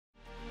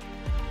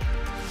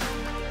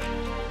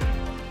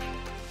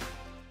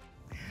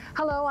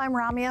Hello, I'm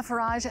Ramia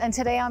Faraj, and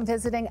today I'm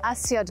visiting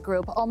Asyad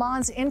Group,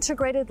 Oman's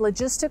integrated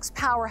logistics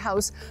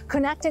powerhouse,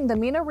 connecting the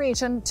MENA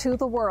region to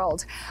the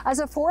world. As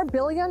a $4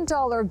 billion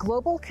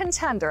global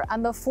contender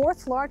and the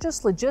fourth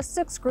largest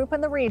logistics group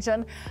in the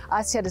region,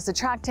 Asyad is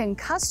attracting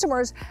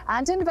customers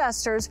and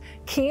investors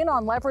keen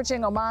on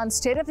leveraging Oman's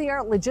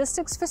state-of-the-art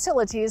logistics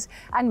facilities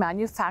and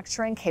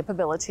manufacturing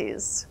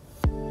capabilities.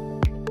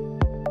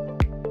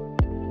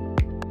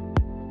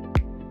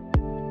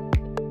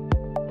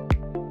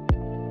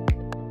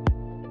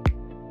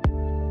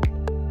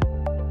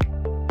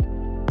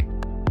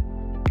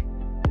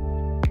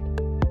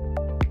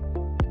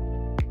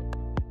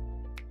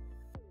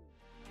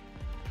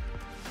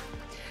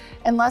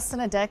 In less than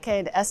a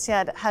decade,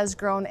 Asyad has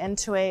grown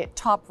into a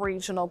top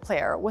regional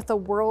player with a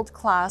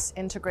world-class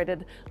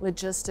integrated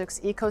logistics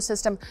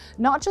ecosystem,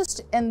 not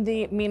just in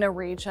the MENA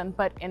region,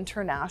 but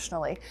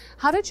internationally.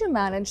 How did you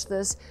manage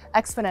this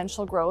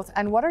exponential growth,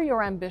 and what are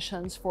your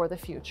ambitions for the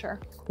future?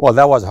 Well,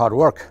 that was hard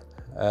work.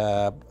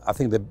 I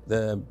think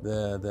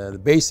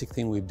the basic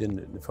thing we've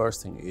done, the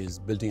first thing is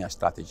building a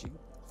strategy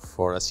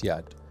for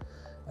Asyad.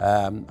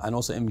 And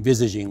also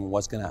envisaging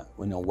what's gonna,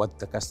 what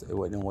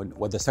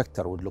the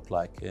sector would look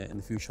like in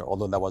the future.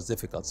 Although that was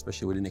difficult,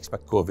 especially we didn't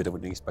expect COVID, we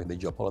didn't expect the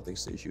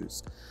geopolitics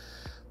issues.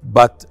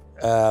 But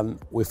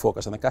we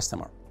focus on the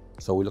customer.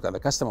 So we look at the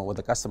customer, what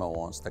the customer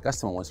wants. The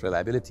customer wants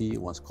reliability,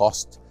 wants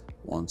cost,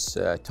 wants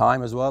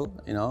time as well,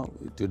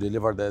 to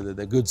deliver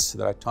the goods at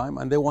the right time,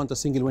 and they want a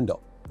single window.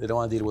 They don't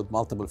want to deal with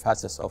multiple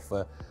facets of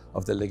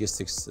the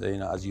logistics.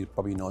 As you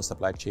probably know,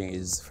 supply chain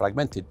is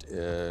fragmented.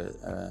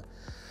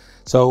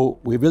 So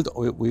we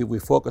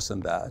focus on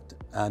that,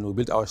 and we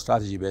built our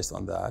strategy based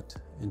on that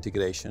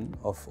integration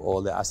of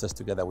all the assets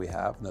together we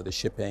have. The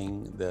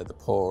shipping, the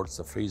ports,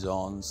 the free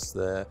zones,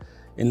 the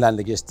inland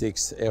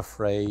logistics, air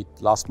freight,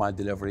 last mile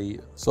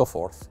delivery, so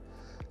forth.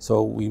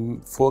 So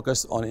we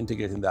focused on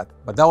integrating that.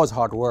 But that was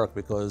hard work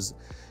because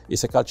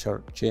it's a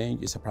culture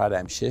change, it's a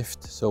paradigm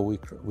shift. So we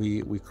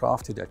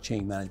crafted a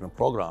change management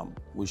program,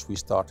 which we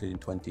started in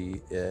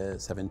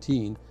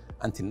 2017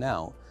 until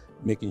now,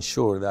 making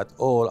sure that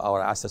all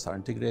our assets are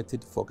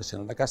integrated, focusing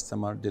on the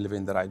customer,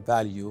 delivering the right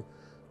value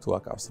to our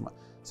customer.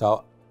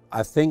 So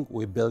I think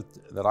we built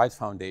the right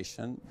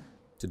foundation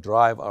to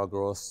drive our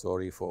growth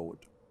story forward.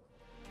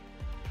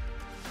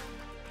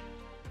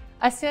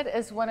 Asyad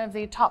is one of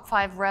the top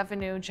 5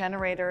 revenue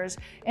generators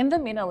in the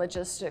MENA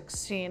logistics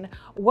scene.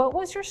 What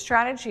was your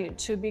strategy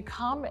to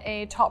become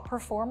a top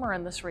performer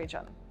in this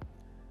region?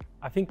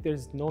 I think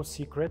there's no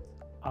secret.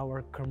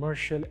 Our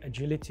commercial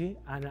agility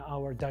and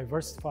our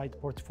diversified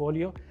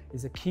portfolio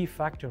is a key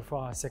factor for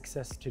our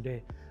success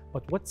today.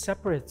 But what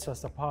separates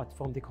us apart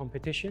from the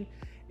competition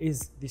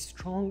is the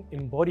strong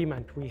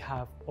embodiment we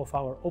have of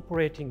our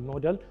operating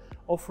model,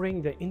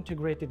 offering the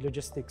integrated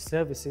logistics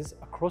services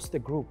across the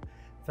group.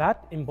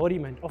 That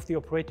embodiment of the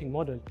operating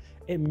model,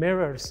 it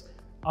mirrors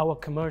our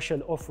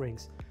commercial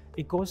offerings.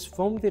 It goes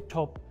from the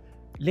top,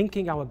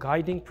 linking our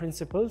guiding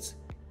principles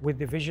with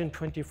the Vision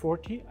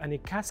 2040, and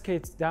it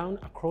cascades down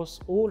across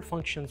all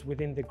functions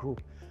within the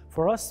group.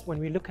 For us, when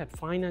we look at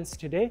finance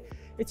today,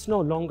 it's no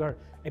longer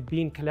a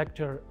bean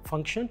collector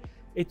function,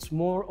 it's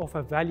more of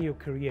a value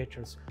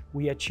creators.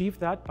 We achieve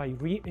that by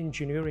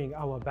re-engineering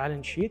our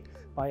balance sheet,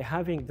 by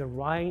having the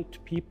right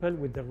people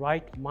with the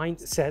right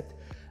mindset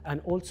and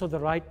also the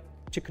right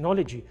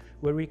technology,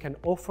 where we can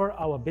offer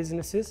our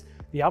businesses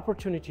the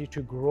opportunity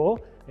to grow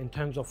in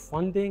terms of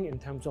funding, in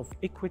terms of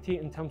equity,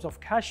 in terms of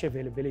cash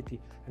availability,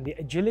 and the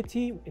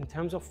agility in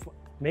terms of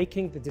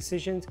making the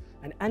decisions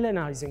and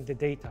analyzing the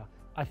data.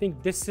 I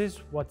think this is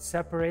what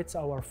separates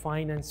our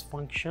finance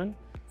function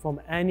from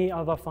any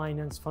other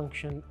finance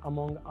function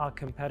among our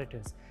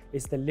competitors.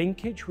 It's the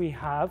linkage we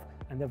have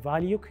and the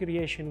value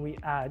creation we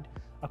add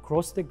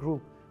across the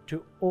group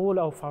to all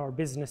of our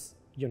business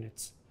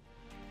units.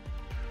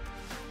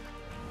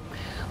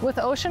 With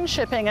ocean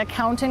shipping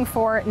accounting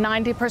for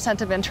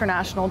 90% of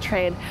international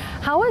trade,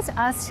 how is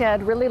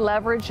Asyad really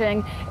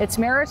leveraging its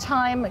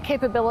maritime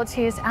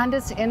capabilities and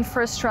its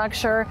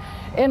infrastructure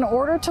in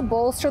order to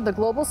bolster the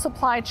global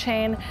supply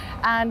chain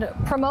and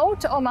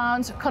promote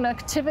Oman's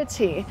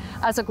connectivity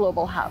as a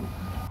global hub?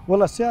 Well,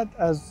 Asyad,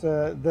 as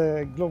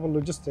the global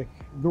logistic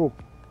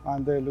group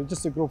and the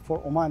logistic group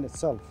for Oman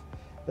itself,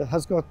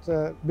 has got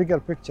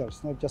bigger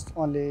pictures, not just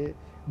only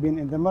been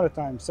in the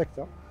maritime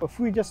sector. If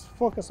we just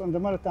focus on the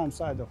maritime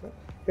side of it,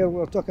 here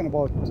we're talking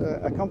about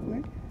a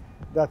company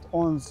that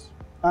owns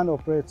and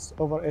operates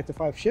over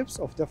 85 ships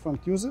of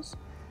different uses,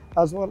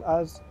 as well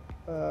as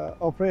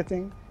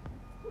operating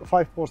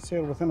 5 ports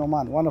here within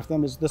Oman. One of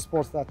them is this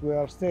port that we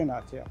are staying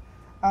at here.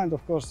 And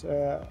of course,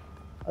 a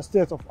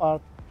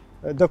state-of-art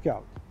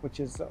dockyard, which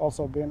is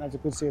also being, as you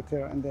could see it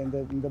here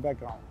in the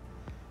background.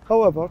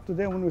 However,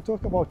 today when we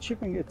talk about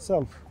shipping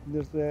itself,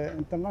 the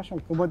international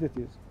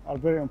commodities are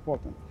very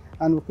important.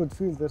 And we could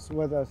feel this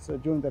whether it's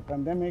during the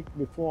pandemic,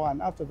 before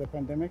and after the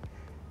pandemic,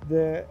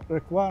 the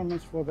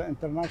requirements for the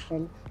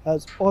international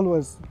has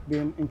always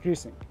been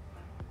increasing.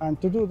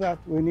 And to do that,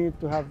 we need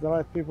to have the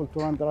right people to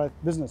run the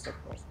right business, of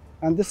course.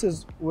 And this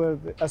is where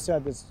the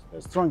Asyad is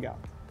strong at.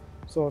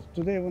 So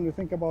today when we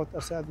think about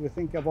Asyad, we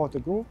think about a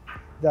group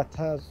that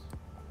has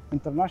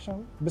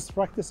international best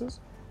practices,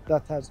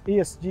 that has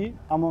ESG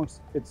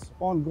amongst its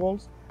own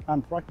goals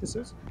and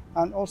practices,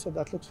 and also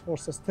that looks for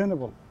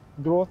sustainable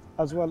growth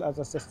as well as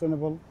a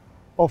sustainable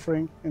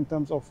offering in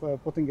terms of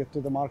putting it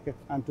to the market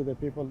and to the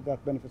people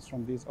that benefits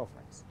from these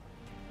offerings.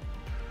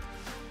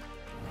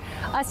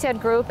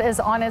 Asyad Group is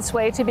on its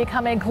way to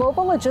become a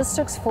global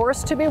logistics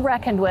force to be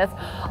reckoned with,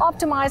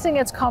 optimizing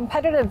its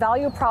competitive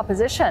value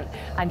proposition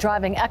and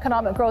driving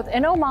economic growth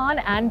in Oman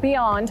and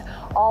beyond,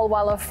 all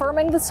while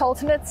affirming the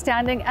Sultanate's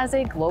standing as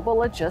a global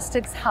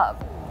logistics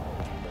hub.